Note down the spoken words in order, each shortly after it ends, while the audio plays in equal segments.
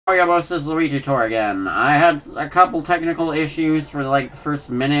Mario vs. Luigi tour again. I had a couple technical issues for like the first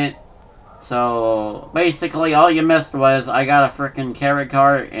minute. So basically all you missed was I got a frickin' carrot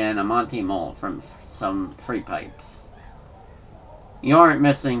cart and a Monty Mole from some free pipes. You aren't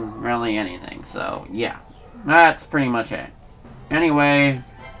missing really anything, so yeah. That's pretty much it. Anyway,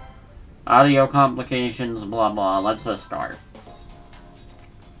 audio complications, blah blah, let's just start.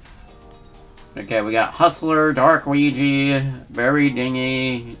 Okay, we got Hustler, Dark Ouija, Very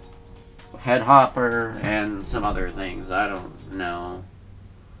Dingy, Head Hopper, and some other things. I don't know.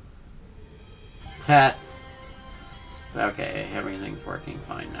 Test. Okay, everything's working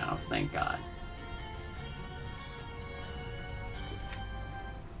fine now. Thank God.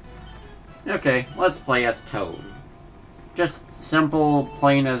 Okay, let's play as Toad. Just simple,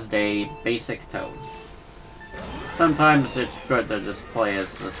 plain as day, basic Toad. Sometimes it's good to just play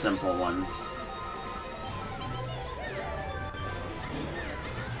as the simple ones.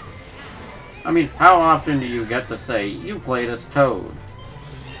 I mean, how often do you get to say, you played as Toad?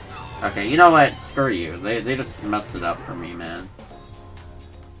 Okay, you know what? Screw you. They just messed it up for me, man.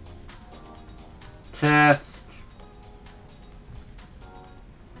 Test.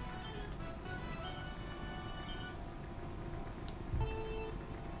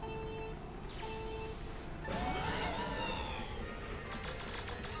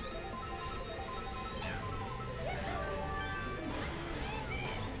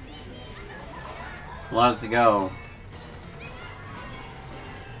 Let's go.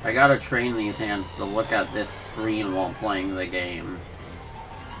 I gotta train these hands to look at this screen while playing the game.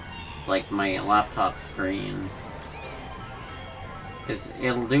 Like my laptop screen. Because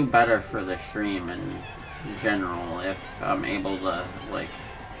it'll do better for the stream in general if I'm able to, like,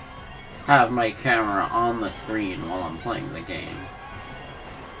 have my camera on the screen while I'm playing the game.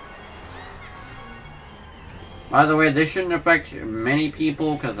 By the way, this shouldn't affect many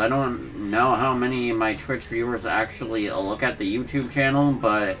people, because I don't know how many of my Twitch viewers actually look at the YouTube channel,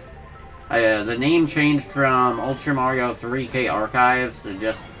 but the name changed from Ultra Mario 3K Archives to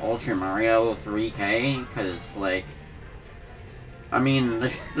just Ultra Mario 3K, because, like, I mean,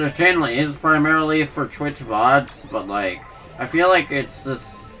 the channel is primarily for Twitch VODs, but, like, I feel like it's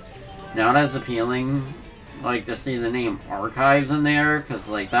just not as appealing, like, to see the name Archives in there, because,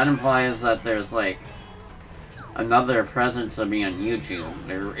 like, that implies that there's, like, another presence of me on YouTube.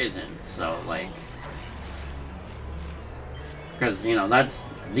 There isn't, so, like, because, you know, that's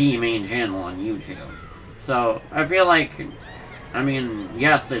the main channel on YouTube. So, I feel like, I mean,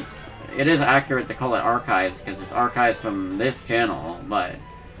 yes, it is accurate to call it archives, because it's archives from this channel, but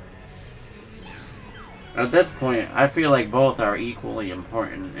at this point, I feel like both are equally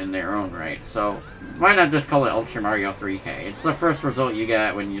important in their own right, so why not just call it Ultra Mario 3K? It's the first result you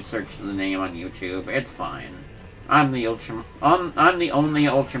get when you search the name on YouTube. It's fine. I'm the only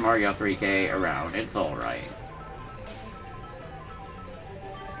Ultra Mario 3K around. It's alright.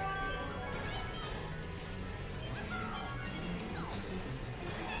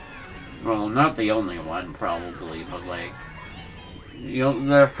 Well, not the only one, probably, but, like,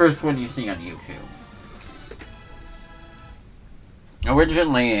 the first one you see on YouTube.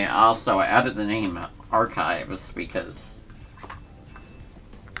 Originally, also, I added the name Archives because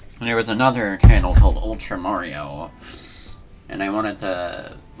there was another channel called Ultra Mario, and I wanted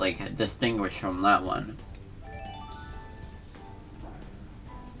to, like, distinguish from that one.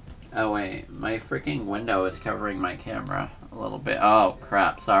 Oh wait, my freaking window is covering my camera a little bit. Oh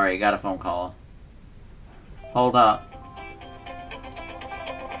crap, sorry, got a phone call. Hold up.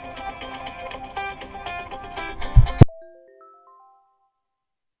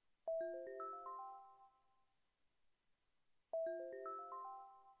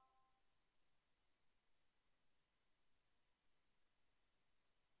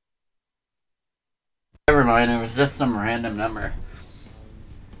 Never mind, it was just some random number.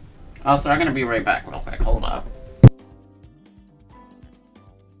 Also, I'm gonna be right back real quick, hold up.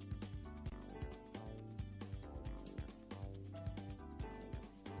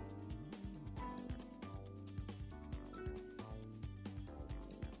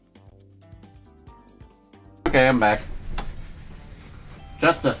 Okay, I'm back.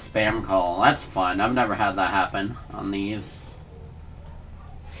 Just a spam call, that's fun. I've never had that happen on these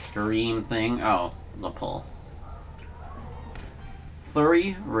stream thing. Oh, the pull.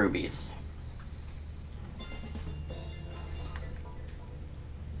 3 rubies.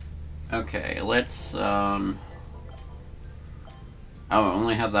 Okay, let's, oh, I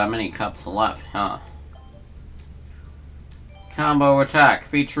only have that many cups left, huh? Combo attack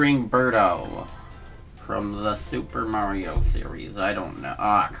featuring Birdo from the Super Mario series. I don't know.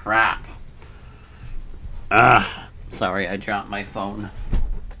 Ah, crap. Sorry, I dropped my phone.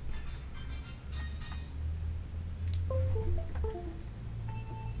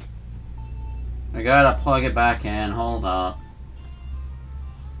 I gotta plug it back in, hold up.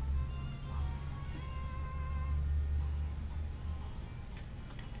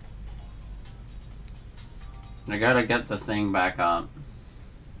 I gotta get the thing back up.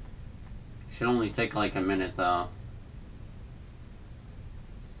 Should only take like a minute though.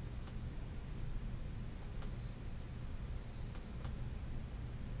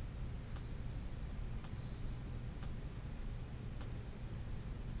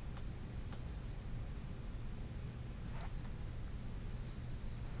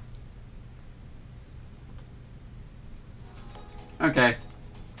 Okay,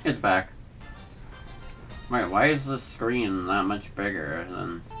 it's back. Wait, why is the screen that much bigger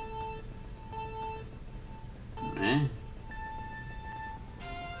than... Eh?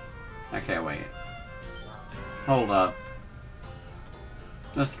 Okay, wait. Hold up.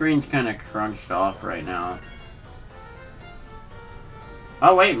 The screen's kinda crunched off right now.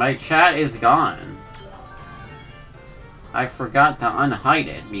 Oh wait, my chat is gone. I forgot to unhide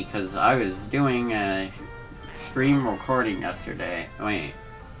it because I was doing a stream recording yesterday. Wait.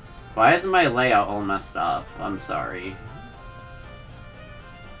 Why is my layout all messed up? I'm sorry.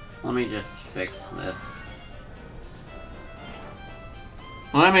 Let me just fix this.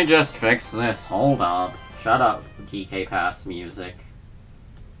 Hold up. Shut up, DK Pass music.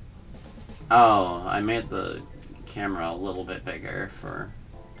 Oh, I made the camera a little bit bigger for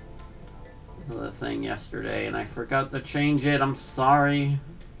the thing yesterday, and I forgot to change it. I'm sorry.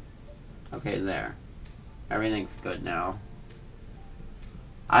 Okay, there. Everything's good now.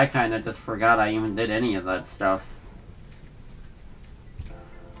 I kinda just forgot I even did any of that stuff.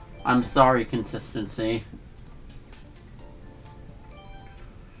 I'm sorry, consistency.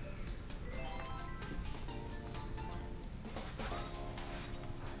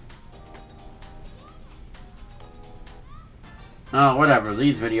 Oh, whatever.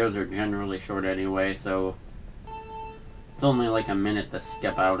 These videos are generally short anyway, so it's only like a minute to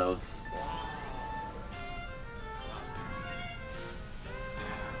skip out of.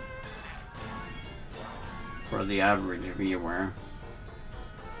 For the average viewer.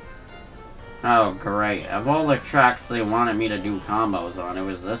 Oh, great. Of all the tracks they wanted me to do combos on, it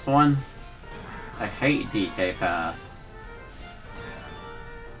was this one? I hate DK Pass.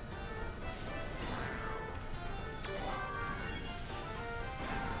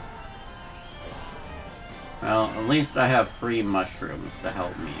 Well, at least I have free mushrooms to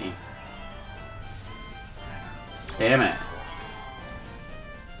help me. Damn it.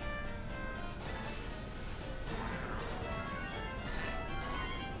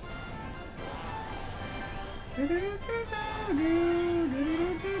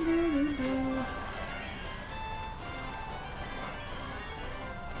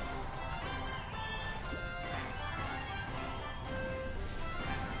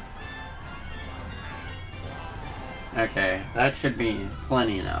 Okay, that should be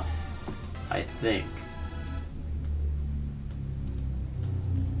plenty enough, I think.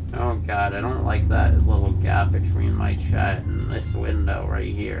 Oh god, I don't like that little gap between my chat and this window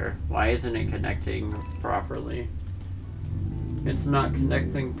right here. Why isn't it connecting properly? It's not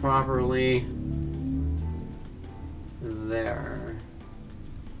connecting properly. There.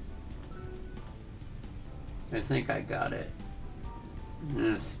 I think I got it.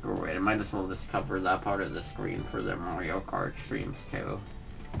 Screw it, I might as well just cover that part of the screen for the Mario Kart streams too.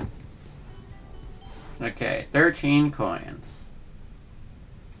 Okay, 13 coins.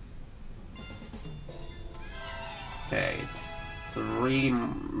 Okay, 3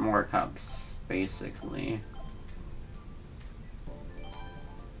 more cups, basically.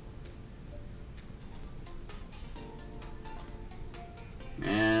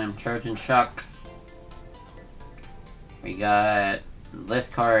 And I'm charging Chuck. We got this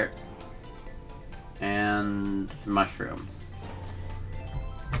cart and mushrooms.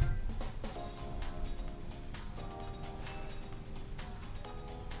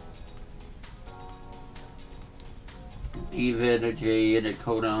 David, Jade,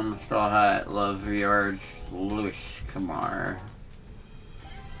 Kodum, Straw Hat, Love George, Luis Kamar.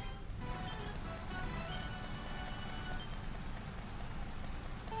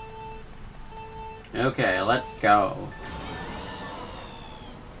 Okay, let's go.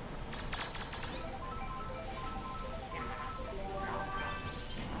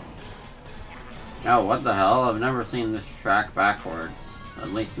 Oh, what the hell? I've never seen this track backwards. At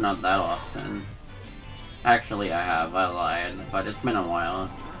least not that often. Actually, I have. I lied. But it's been a while.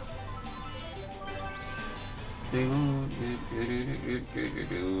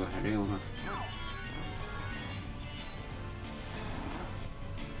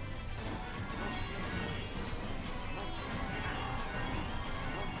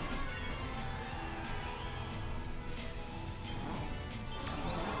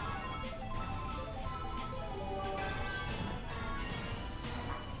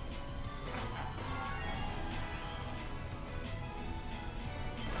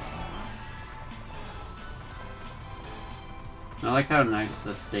 I like how nice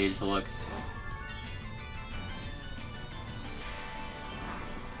the stage looks.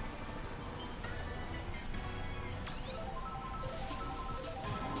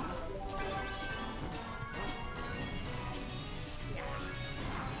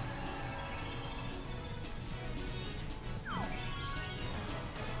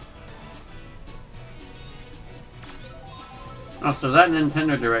 Oh, so that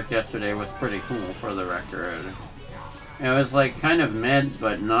Nintendo Direct yesterday was pretty cool, for the record. It was like kind of mid,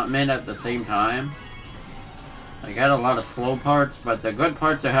 but not mid at the same time. Like, had a lot of slow parts, but the good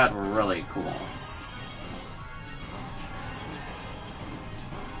parts it had were really cool.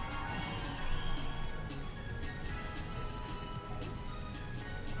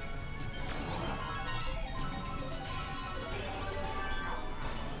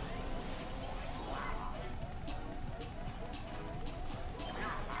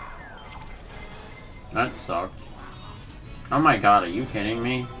 That sucked. Oh my god, are you kidding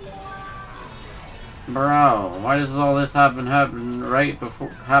me? Bro, why does all this have to happen right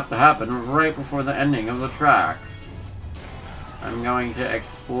before the ending of the track? I'm going to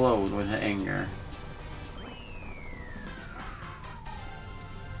explode with anger.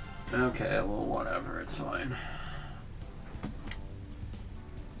 Okay, well, whatever, it's fine.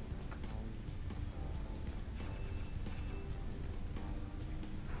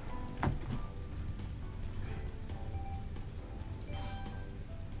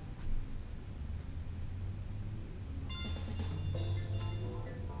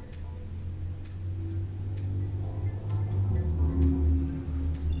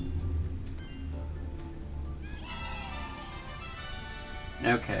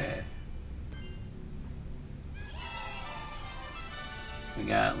 Okay. We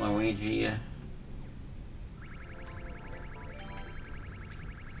got Luigi.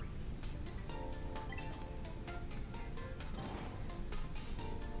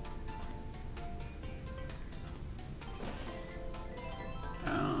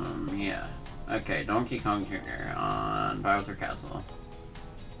 Yeah. Okay, Donkey Kong Jr. on Bowser Castle.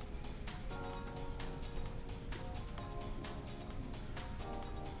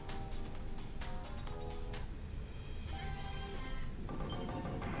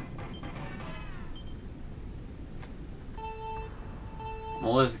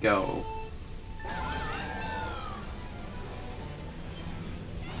 Well, let's go.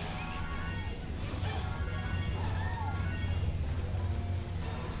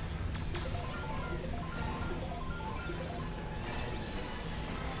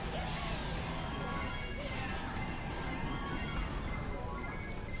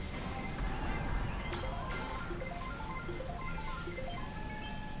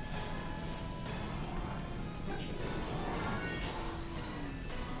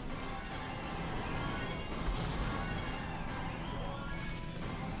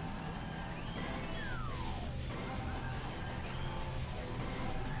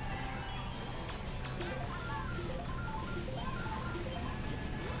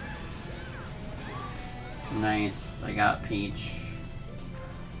 Nice, I got Peach.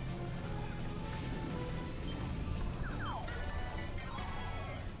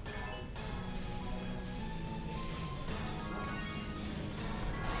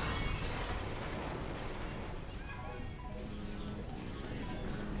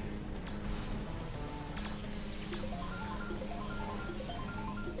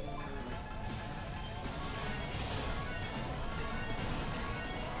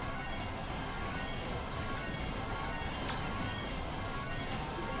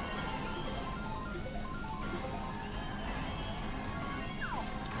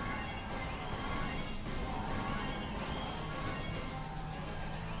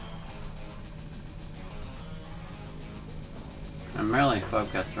 I'm really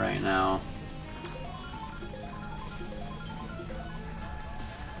focused right now.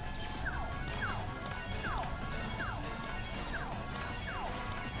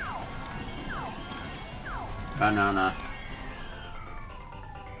 Banana.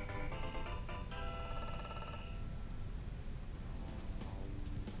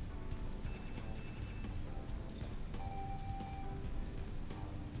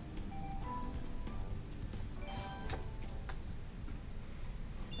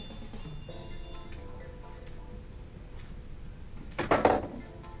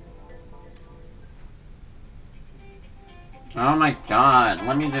 Oh my god,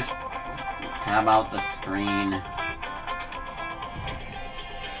 let me just tab out the screen.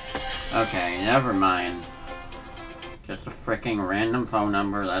 Okay, never mind. Just a freaking random phone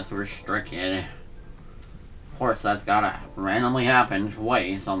number that's restricted. Of course, that's gotta randomly happen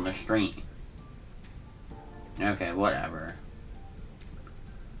twice on the stream. Okay, whatever.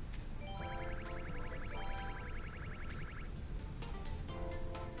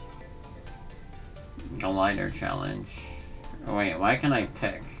 Glider challenge. Oh, wait, why can I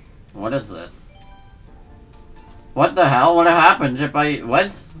pick? What is this? What the hell? What happened if I...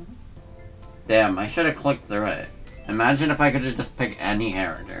 What? Damn, I should have clicked through it. Imagine if I could have just picked any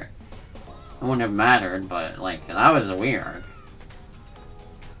character. It wouldn't have mattered, but, like, that was weird.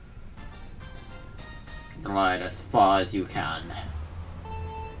 Glide as far as you can.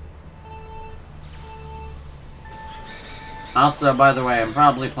 Also, by the way, I'm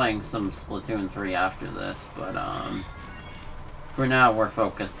probably playing some Splatoon 3 after this, but, for now, we're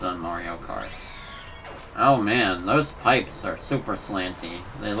focused on Mario Kart. Oh man, those pipes are super slanty.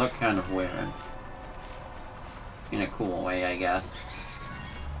 They look kind of weird. In a cool way, I guess.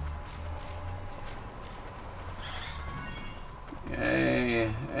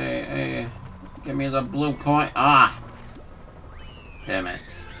 Hey, hey, hey. Give me the blue coin. Ah! Damn it.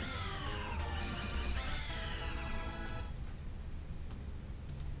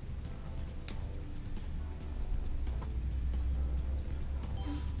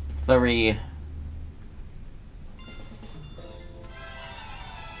 Three.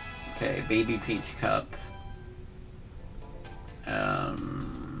 Okay, Baby Peach Cup.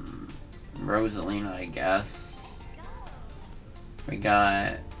 Rosalina, I guess. We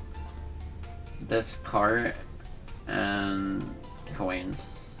got this cart and coins.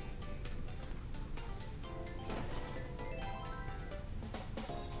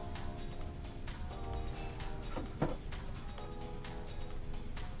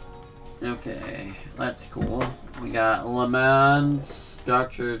 Okay, that's cool. We got Le Mans,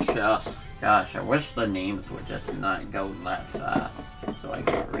 Dr. Chow. Gosh, I wish the names would just not go that fast so I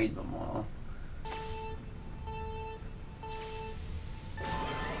could read them all.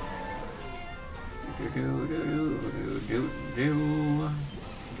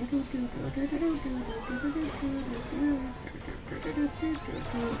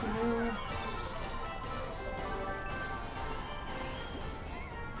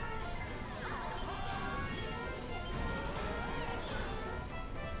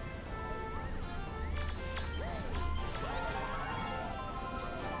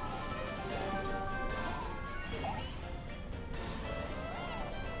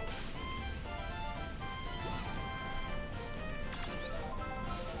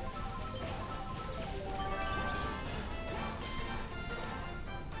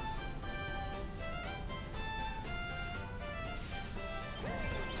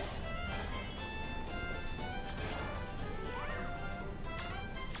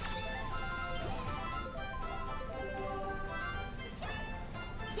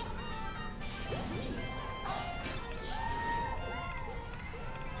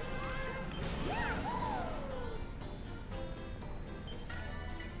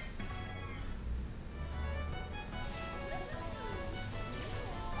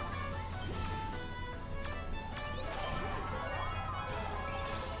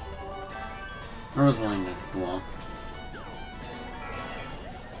 Rosaline is cool.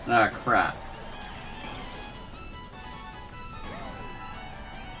 Ah, crap.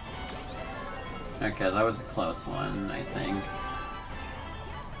 Okay, that was a close one, I think.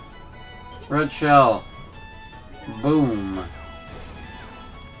 Red shell. Boom.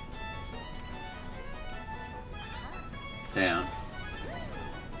 Damn.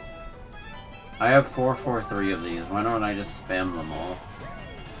 I have 443 of these. Why don't I just spam them all?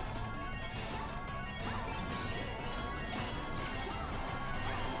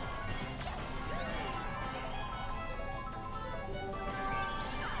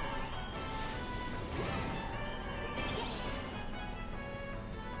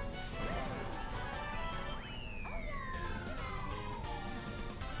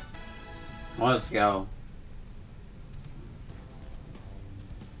 Let's go.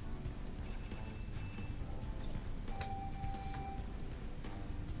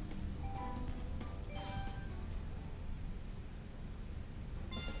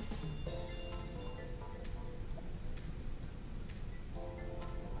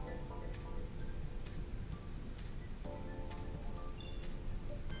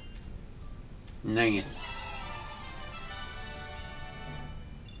 Nice.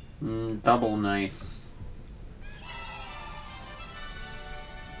 Double nice.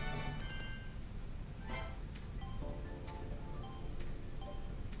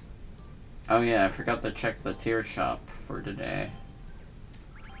 Oh yeah, I forgot to check the tier shop for today.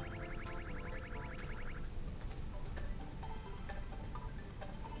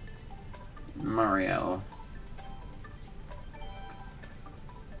 Mario.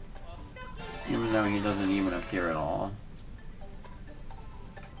 Even though he doesn't even appear at all.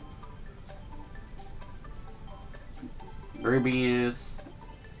 Rubies.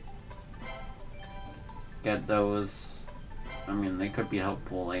 get those. I mean, they could be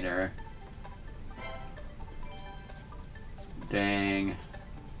helpful later. Dang.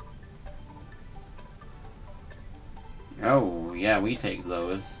 Oh, yeah, we take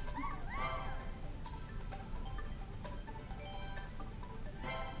those.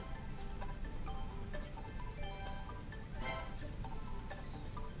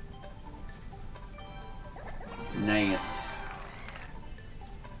 Nice.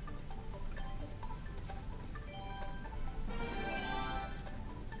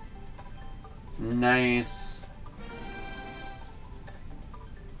 Nice.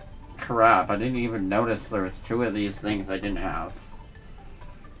 Crap, I didn't even notice there was 2 of these things I didn't have.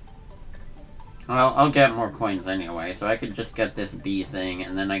 Well, I'll get more coins anyway, so I could just get this bee thing,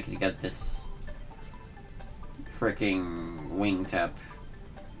 and then I could get this freaking wingtip.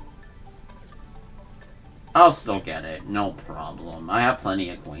 I'll still get it, no problem. I have plenty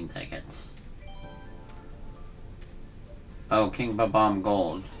of coin tickets. Oh, King Bob-omb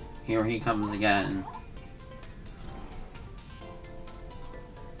Gold. Here he comes again.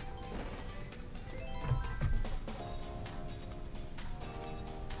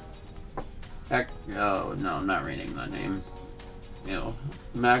 Heck, oh, no, I'm not reading that name. Ew.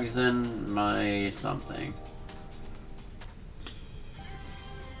 Magazine, my something.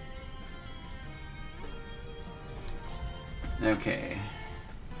 Okay.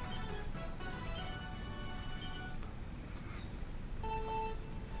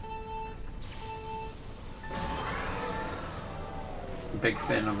 Big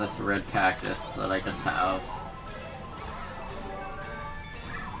fan of this red cactus that I just have.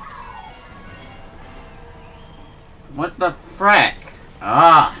 What the frick?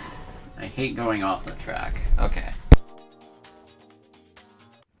 Ah! I hate going off the track. Okay.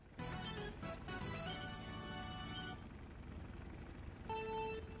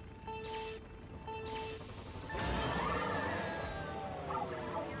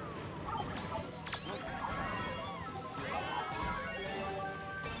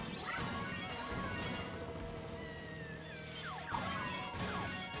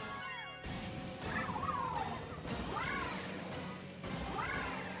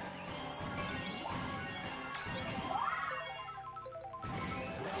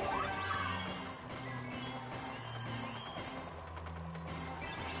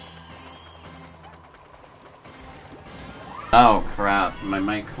 Oh crap, my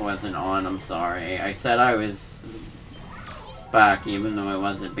mic wasn't on, I'm sorry. I said I was back even though I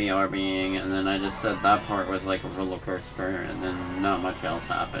wasn't BRBing, and then I just said that part was like a roller coaster, and then not much else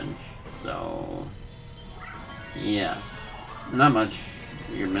happened. So, yeah. Not much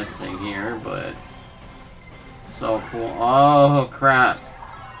you're missing here, but so cool. Oh crap.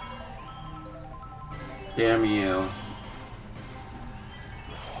 Damn you.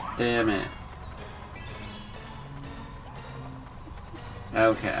 Damn it.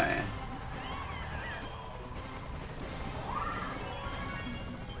 Okay.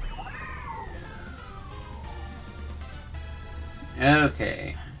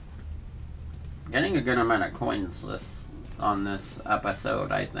 Okay. Getting a good amount of coins on this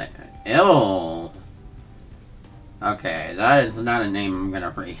episode, I think. Ew! Okay, that is not a name I'm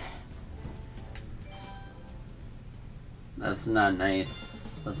gonna read. That's not nice.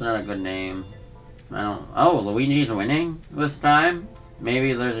 That's not a good name. I don't... Oh, Luigi's winning this time?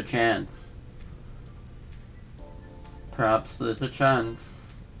 Maybe there's a chance. Perhaps there's a chance.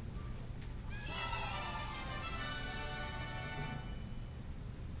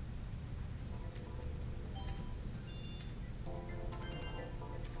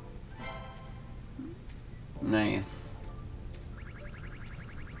 Nice.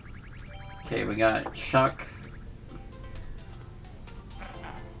 Okay, we got Chuck.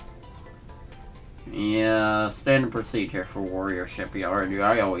 Yeah, standard procedure for Warrior Shipyard.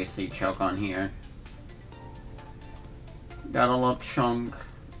 I always see Chuck on here. Gotta love Chunk.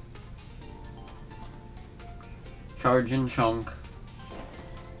 Charging Chunk.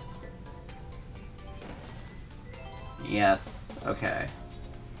 Yes, okay.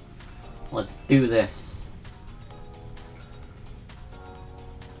 Let's do this.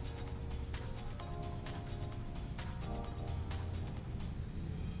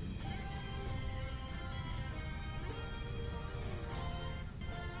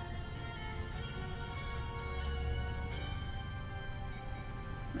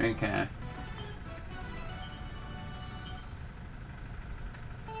 Okay.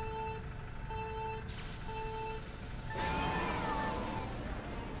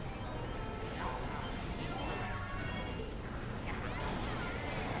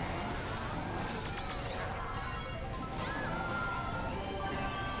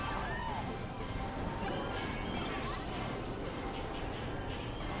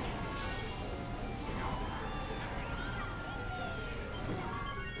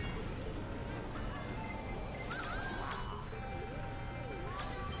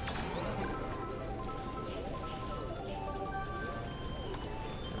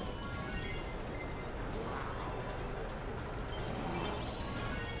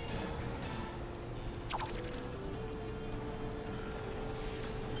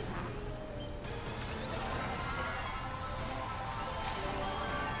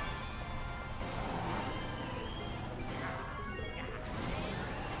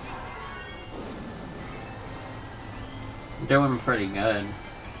 doing pretty good,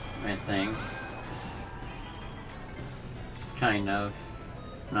 I think. Kind of.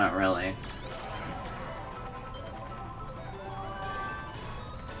 Not really.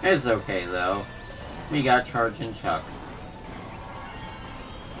 It's okay, though. We got Charge and Chuck.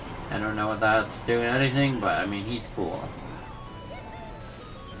 I don't know what that has to do with anything, but I mean, he's cool.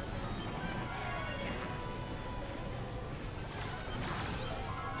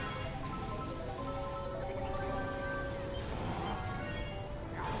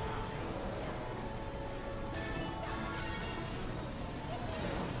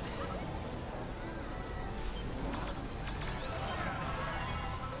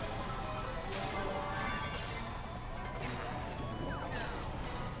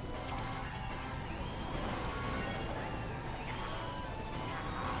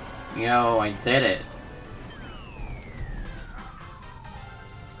 Yo, I did it.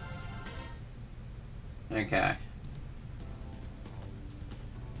 Okay.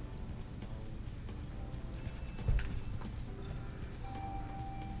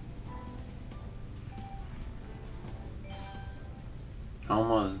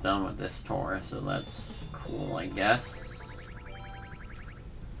 Almost done with this tour, so that's cool, I guess.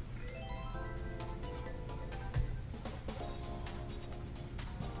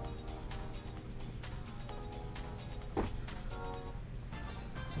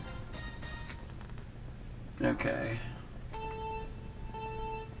 Okay.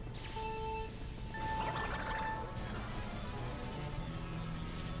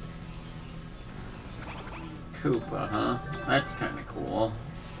 Koopa, huh? That's kinda cool.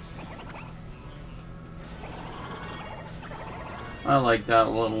 I like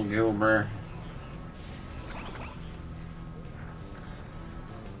that little goober.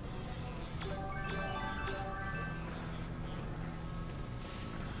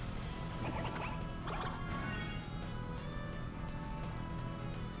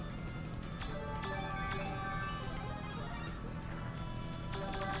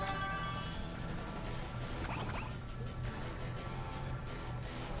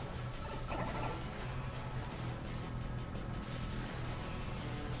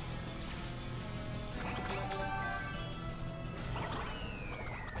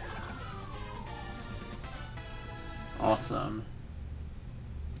 Awesome.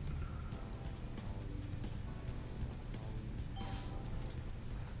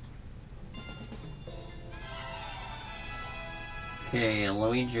 Okay,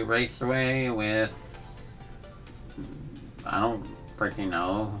 Luigi raced away with... I don't freaking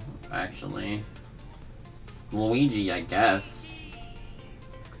know, actually. Luigi, I guess.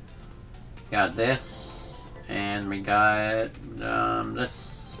 Got this, and we got,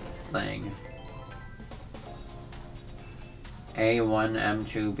 this thing. A1,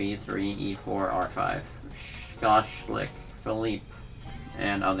 M2, B3, E4, R5. Gosh, Schlick, Philippe,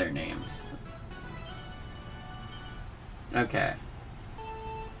 and other names. Okay.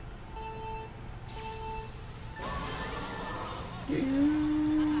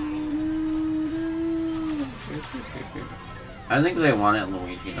 I think they wanted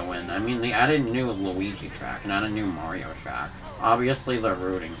Luigi to win. I mean, they added a new Luigi track, not a new Mario track. Obviously, they're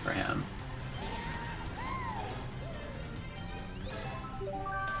rooting for him.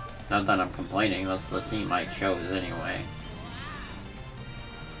 Not that I'm complaining, that's the team I chose anyway.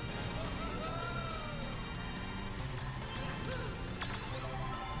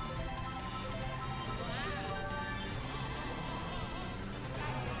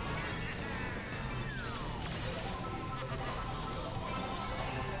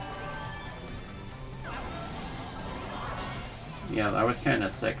 Yeah, that was kind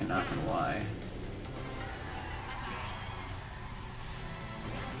of sick, not gonna lie.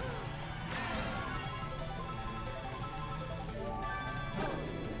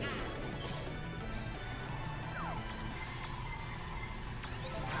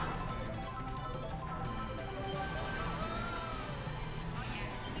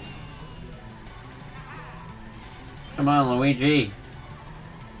 Come on, Luigi!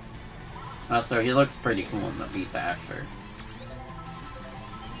 Also, he looks pretty cool in the Beat Basher.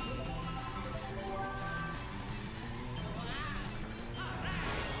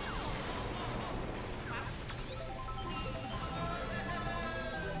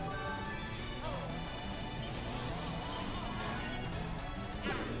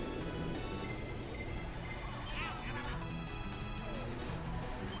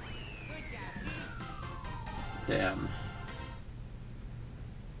 Damn.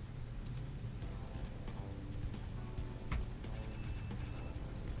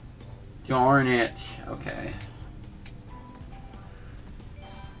 Darn it. Okay.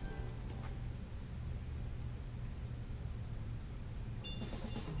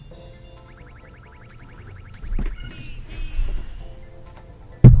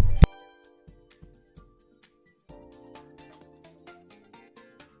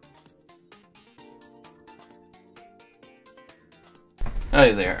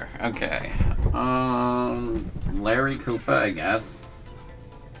 Oh, there. Okay. Larry Koopa, I guess.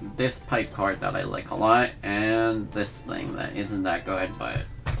 This pipe card that I like a lot, and this thing that isn't that good, but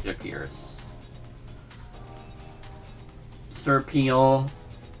it appears. Sir Peel,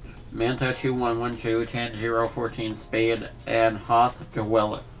 Manta 2112, Tanjiro 14 Spade, and Hoth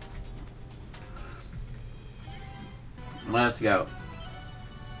Dweller. Let's go.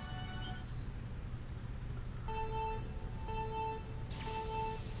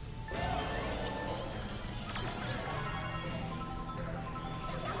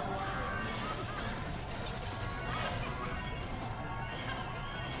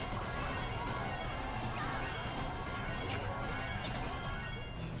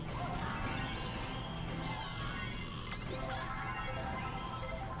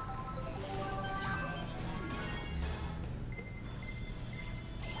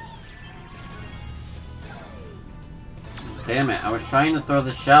 Damn it, I was trying to throw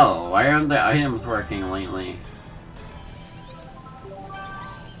the shell. Why aren't the items working lately?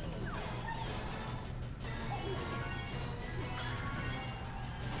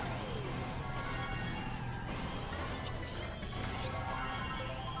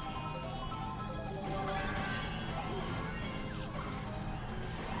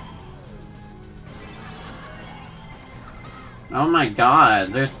 Oh my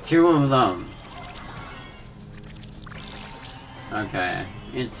god, there's two of them. Okay,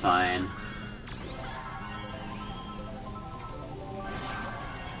 it's fine.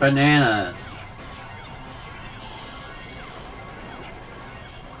 Bananas.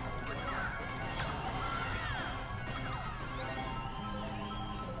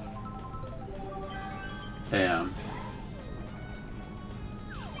 Damn.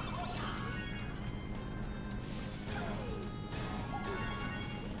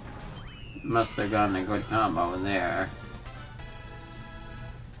 Must have gotten a good combo there.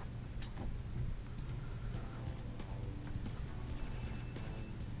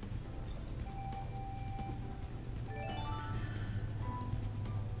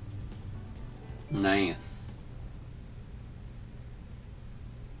 Nice.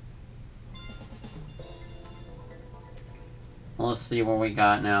 Let's see what we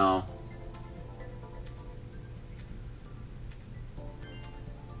got now.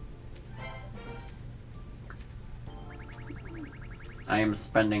 I am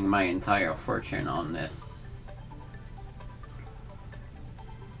spending my entire fortune on this.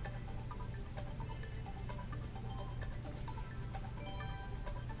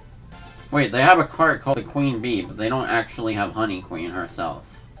 Wait, they have a cart called the Queen Bee, but they don't actually have Honey Queen herself.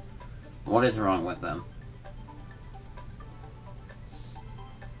 What is wrong with them?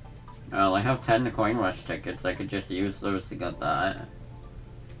 Well, I have 10 Coin Rush tickets. I could just use those to get that.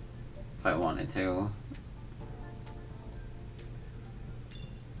 If I wanted to.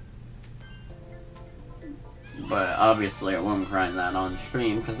 But obviously I won't grind that on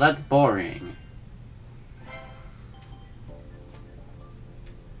stream, because that's boring.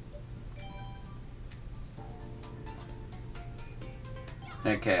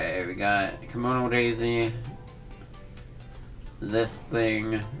 Okay, we got Kimono Daisy, this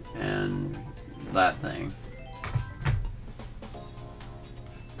thing, and that thing.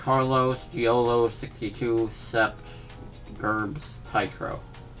 Carlos, Giolo, 62, Sept, Gerbs, Pietro.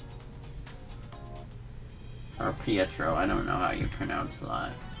 Or Pietro, I don't know how you pronounce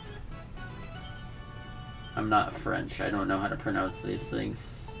that. I'm not French, I don't know how to pronounce these things.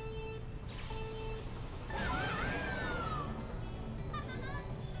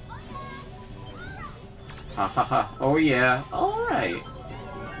 Ha ha ha, oh yeah, alright.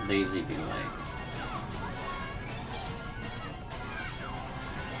 Daisy be like.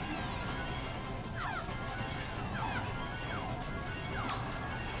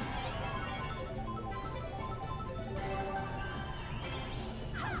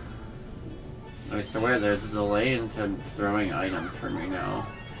 I swear there's a delay into throwing items for me now.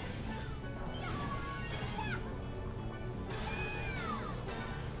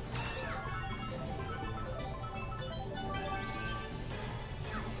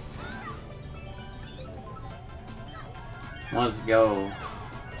 Let's go.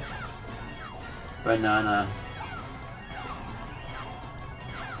 Banana.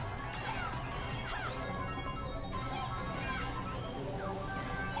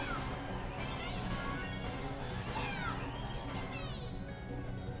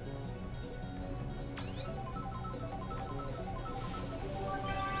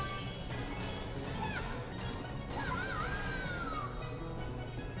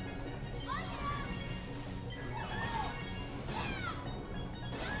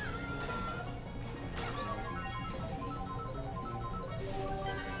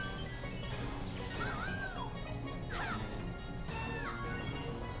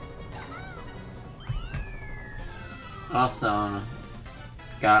 Awesome.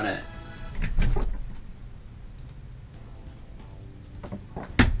 Got it.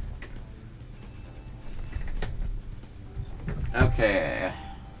 Okay.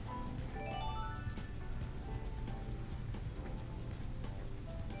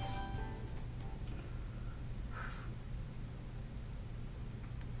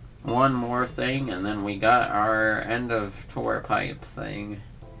 One more thing, and then we got our end of tour pipe thing.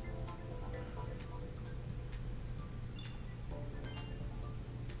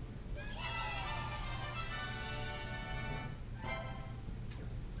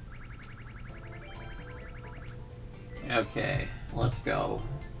 Okay, let's go.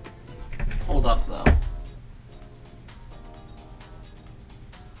 Hold up, though.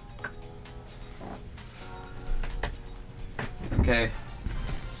 Okay,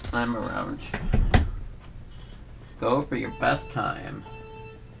 I'm around. Go for your best time.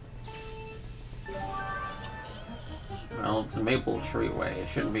 Well, it's a Maple Tree Way. It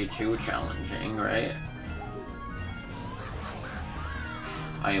shouldn't be too challenging, right?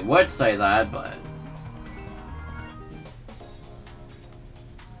 I would say that, but...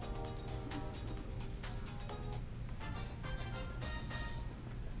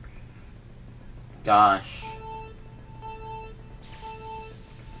 Gosh.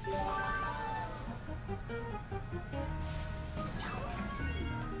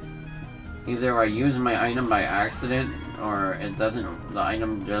 Either I use my item by accident, or it doesn't, the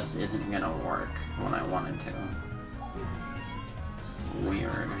item just isn't gonna work when I want it to.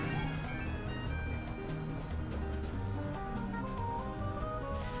 Weird.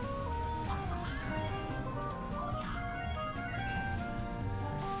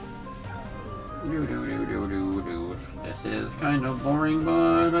 This is kind of boring,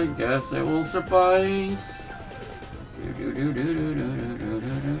 but I guess it will suffice.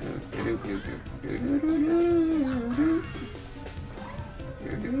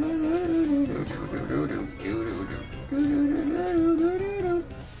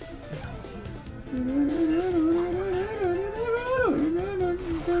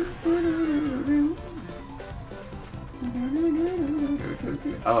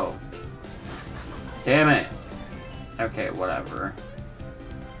 Oh. Damn it! Okay, whatever.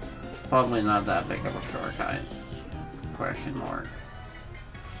 Probably not that big of a shortcut. Question mark.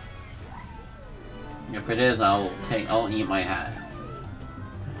 If it is, I'll eat my hat.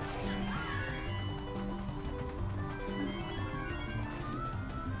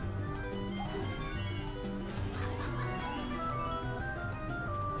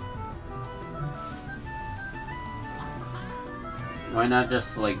 Why not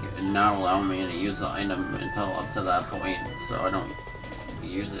just, like, not allow me to use the item until up to that point, so I don't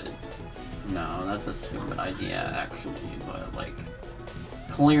use it? No, that's a stupid idea, actually, but, like,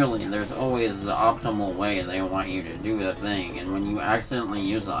 clearly there's always the optimal way they want you to do the thing, and when you accidentally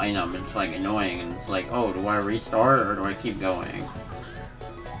use the item, it's, like, annoying, and it's like, oh, do I restart, or do I keep going?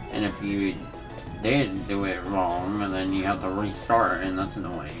 And if you did do it wrong, and then you have to restart, and that's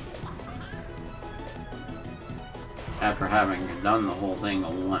annoying. After having done the whole thing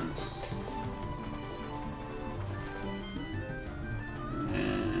once.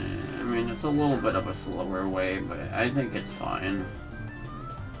 I mean, it's a little bit of a slower way, but I think it's fine.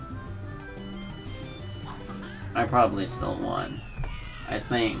 I probably still won. I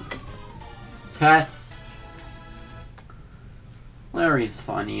think. Test! Larry's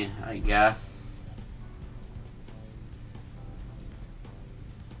funny, I guess.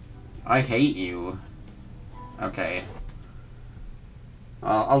 I hate you. Okay.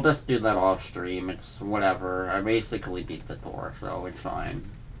 I'll just do that off stream. It's whatever. I basically beat the Thor, so it's fine.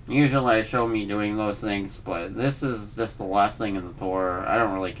 Usually I show me doing those things, but this is just the last thing in the Thor. I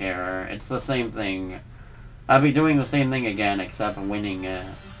don't really care. It's the same thing. I'll be doing the same thing again, except winning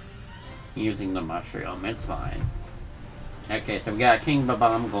using the mushroom. It's fine. Okay, so we got King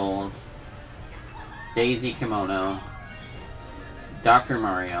Bob-omb Gold, Daisy Kimono, Dr.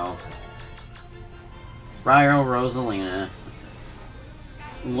 Mario, Ryo Rosalina,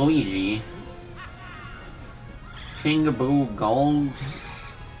 Luigi, King-a-Boo Gold,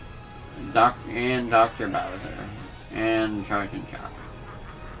 and Dr. Bowser, and Charge and Chop.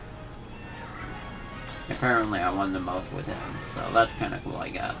 Apparently I won the most with him, so that's kind of cool, I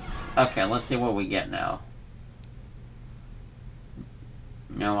guess. Okay, let's see what we get now.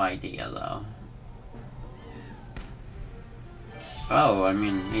 No idea, though. Oh, I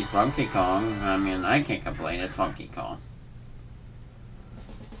mean, he's Funky Kong. I mean, I can't complain, it's Funky Kong.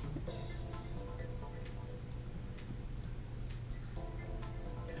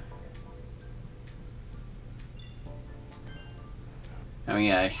 Oh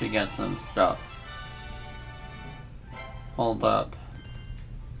yeah, I should get some stuff. Hold up.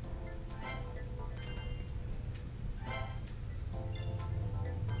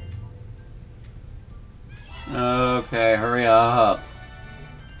 Okay, hurry up.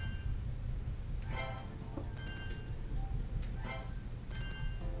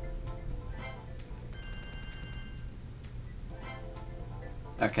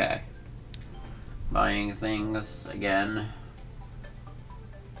 Okay. Buying things again.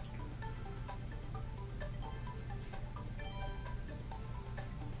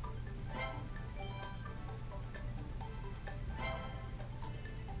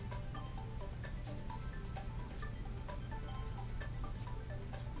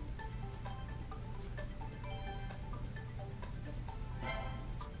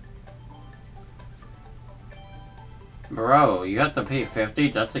 Bro, you have to pay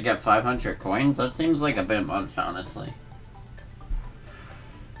 50 just to get 500 coins? That seems like a bit much, honestly.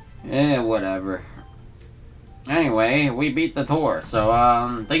 Whatever. Anyway, we beat the tour.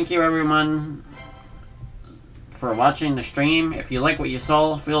 So, thank you everyone for watching the stream. If you like what you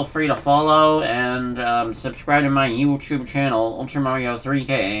saw, feel free to follow and subscribe to my YouTube channel, Ultra Mario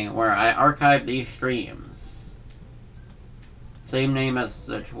 3K, where I archive these streams. Same name as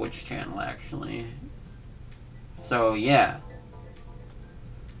the Twitch channel, actually. So, yeah.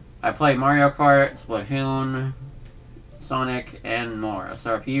 I play Mario Kart, Splatoon, Sonic, and more.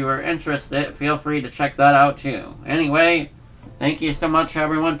 So if you are interested, feel free to check that out too. Anyway, thank you so much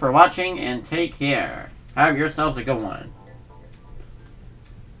everyone for watching, and take care. Have yourselves a good one.